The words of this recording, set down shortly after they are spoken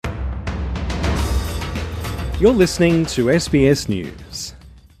You're listening to SBS News.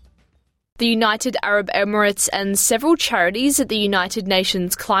 The United Arab Emirates and several charities at the United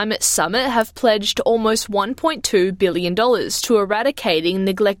Nations Climate Summit have pledged almost $1.2 billion to eradicating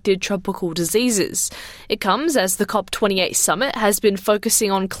neglected tropical diseases. It comes as the COP28 summit has been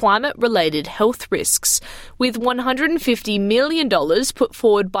focusing on climate-related health risks, with $150 million put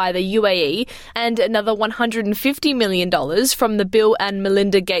forward by the UAE and another $150 million from the Bill and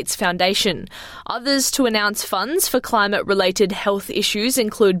Melinda Gates Foundation. Others to announce funds for climate-related health issues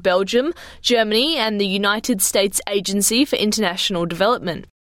include Belgium, Germany and the United States Agency for International Development.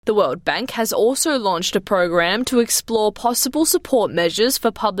 The World Bank has also launched a program to explore possible support measures for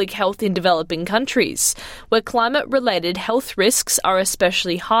public health in developing countries, where climate-related health risks are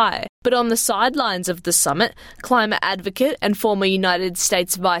especially high. But on the sidelines of the summit, climate advocate and former United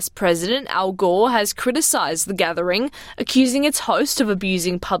States Vice President Al Gore has criticised the gathering, accusing its host of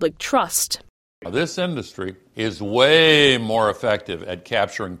abusing public trust. This industry is way more effective at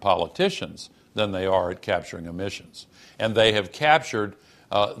capturing politicians than they are at capturing emissions. And they have captured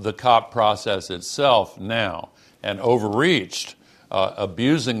the COP process itself now and overreached,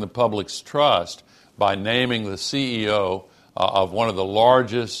 abusing the public's trust by naming the CEO of one of the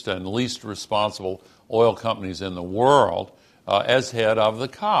largest and least responsible oil companies in the world as head of the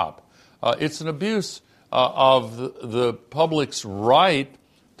COP. It's an abuse of the public's right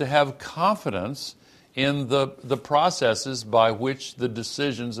to have confidence in the processes by which the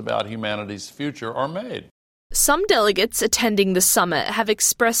decisions about humanity's future are made. Some delegates attending the summit have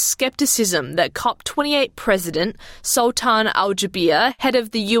expressed scepticism that COP28 President Sultan Al Jaber, head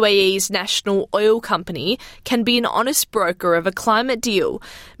of the UAE's national oil company, can be an honest broker of a climate deal.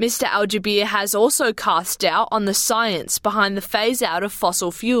 Mr. Al Jaber has also cast doubt on the science behind the phase-out of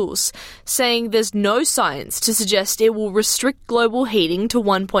fossil fuels, saying there's no science to suggest it will restrict global heating to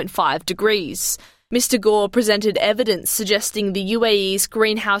 1.5 degrees. Mr. Gore presented evidence suggesting the UAE's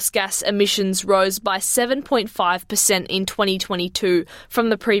greenhouse gas emissions rose by 7.5% in 2022 from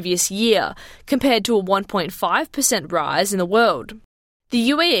the previous year, compared to a 1.5% rise in the world.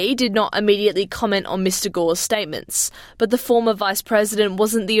 The UAE did not immediately comment on Mr. Gore's statements, but the former vice president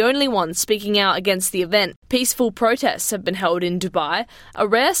wasn't the only one speaking out against the event. Peaceful protests have been held in Dubai, a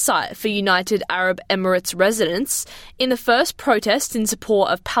rare sight for United Arab Emirates residents, in the first protest in support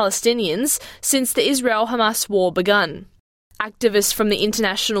of Palestinians since the Israel-Hamas war begun. Activists from the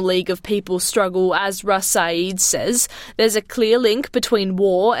International League of People's Struggle, as Russ Saeed says, there's a clear link between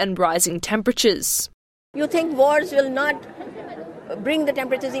war and rising temperatures. You think wars will not bring the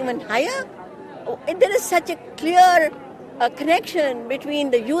temperatures even higher? There is such a clear connection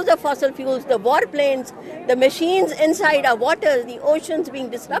between the use of fossil fuels, the warplanes, the machines inside our waters, the oceans being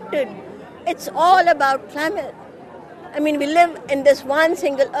disrupted. It's all about climate. I mean, we live in this one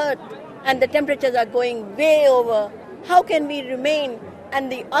single earth and the temperatures are going way over. How can we remain? And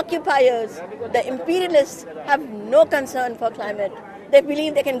the occupiers, the imperialists, have no concern for climate. They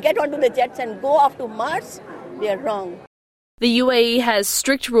believe they can get onto the jets and go off to Mars. They are wrong. The UAE has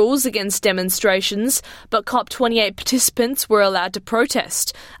strict rules against demonstrations, but COP28 participants were allowed to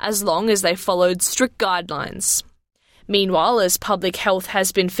protest as long as they followed strict guidelines. Meanwhile, as public health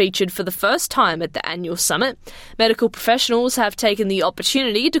has been featured for the first time at the annual summit, medical professionals have taken the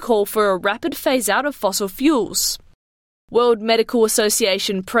opportunity to call for a rapid phase-out of fossil fuels. World Medical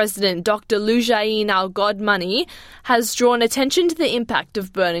Association President Dr. Lujain Al-Godmani has drawn attention to the impact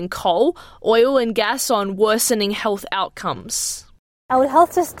of burning coal, oil and gas on worsening health outcomes. Our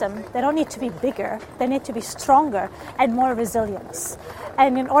health system, they don't need to be bigger, they need to be stronger and more resilient.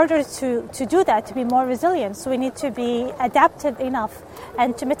 And in order to do that, to be more resilient, we need to be adaptive enough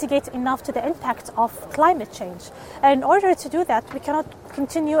and to mitigate enough to the impact of climate change. And in order to do that, we cannot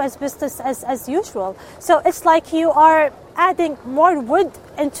continue as business as usual. So it's like you are adding more wood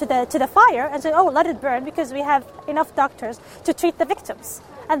into the fire and say, oh, let it burn because we have enough doctors to treat the victims.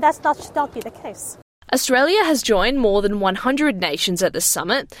 And that should not be the case. Australia has joined more than 100 nations at the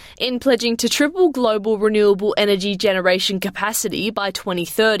summit in pledging to triple global renewable energy generation capacity by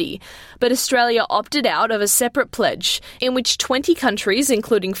 2030. But Australia opted out of a separate pledge in which 20 countries,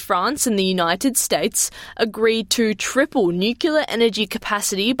 including France and the United States, agreed to triple nuclear energy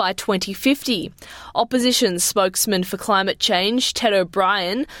capacity by 2050. Opposition spokesman for climate change, Ted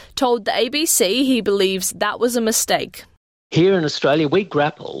O'Brien, told the ABC he believes that was a mistake. Here in Australia, we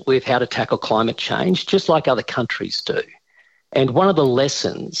grapple with how to tackle climate change just like other countries do. And one of the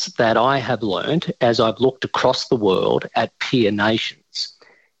lessons that I have learned as I've looked across the world at peer nations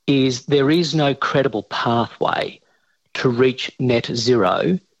is there is no credible pathway to reach net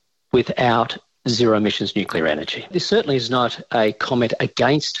zero without zero emissions nuclear energy. This certainly is not a comment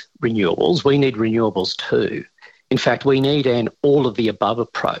against renewables. We need renewables too. In fact, we need an all-of-the-above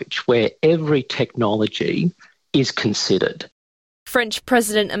approach where every technology is considered. French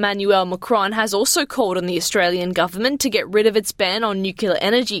President Emmanuel Macron has also called on the Australian government to get rid of its ban on nuclear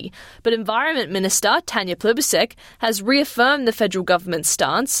energy, but Environment Minister Tanya Plibersek has reaffirmed the federal government's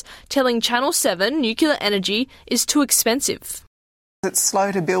stance, telling Channel 7 nuclear energy is too expensive. It's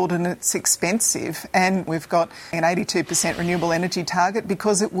slow to build and it's expensive, and we've got an 82% renewable energy target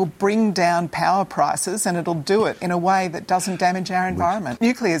because it will bring down power prices, and it'll do it in a way that doesn't damage our environment.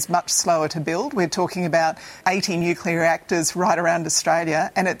 Nuclear is much slower to build. We're talking about 80 nuclear reactors right around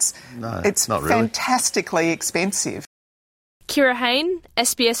Australia, and it's not really. Fantastically expensive. Kira Hain,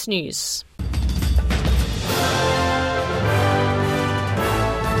 SBS News.